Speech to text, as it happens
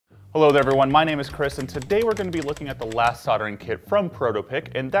Hello there everyone, my name is Chris and today we're going to be looking at the last soldering kit from Protopic,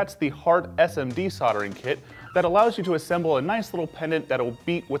 and that's the Heart SMD soldering kit that allows you to assemble a nice little pendant that'll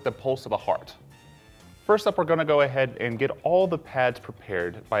beat with the pulse of a heart. First up, we're going to go ahead and get all the pads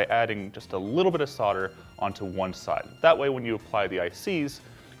prepared by adding just a little bit of solder onto one side. That way when you apply the ICs,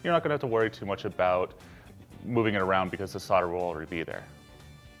 you're not going to have to worry too much about moving it around because the solder will already be there.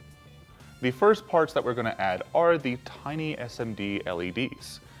 The first parts that we're going to add are the tiny SMD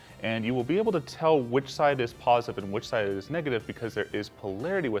LEDs. And you will be able to tell which side is positive and which side is negative because there is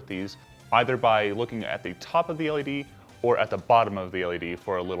polarity with these, either by looking at the top of the LED or at the bottom of the LED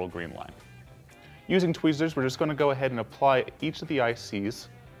for a little green line. Using tweezers, we're just going to go ahead and apply each of the ICs.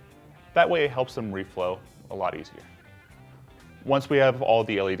 That way it helps them reflow a lot easier. Once we have all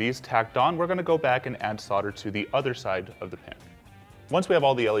the LEDs tacked on, we're going to go back and add solder to the other side of the pin. Once we have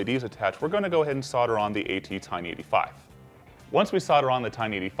all the LEDs attached, we're going to go ahead and solder on the AT Tiny 85. Once we solder on the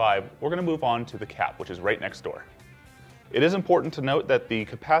Tiny 85, we're going to move on to the cap, which is right next door. It is important to note that the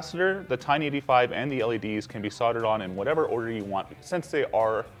capacitor, the Tiny 85, and the LEDs can be soldered on in whatever order you want, since they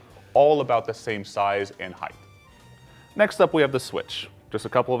are all about the same size and height. Next up, we have the switch. Just a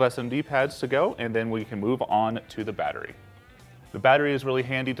couple of SMD pads to go, and then we can move on to the battery. The battery is really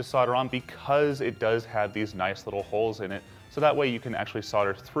handy to solder on because it does have these nice little holes in it, so that way you can actually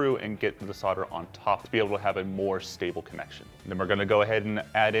solder through and get the solder on top to be able to have a more stable connection. Then we're going to go ahead and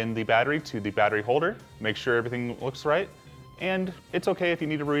add in the battery to the battery holder, make sure everything looks right, and it's okay if you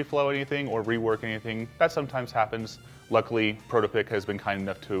need to reflow anything or rework anything. That sometimes happens. Luckily, Protopic has been kind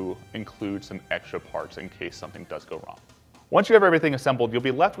enough to include some extra parts in case something does go wrong. Once you have everything assembled, you'll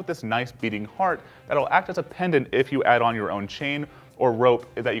be left with this nice beating heart that'll act as a pendant if you add on your own chain or rope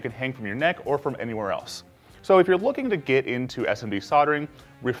that you can hang from your neck or from anywhere else. So if you're looking to get into SMD soldering,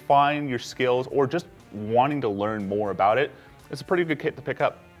 refine your skills, or just wanting to learn more about it, it's a pretty good kit to pick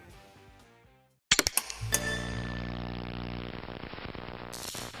up.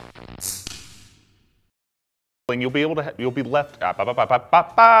 You'll be left.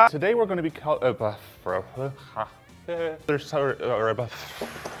 Today we're going to be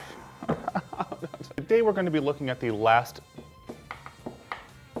Today we're going to be looking at the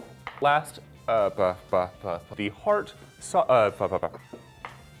the Heart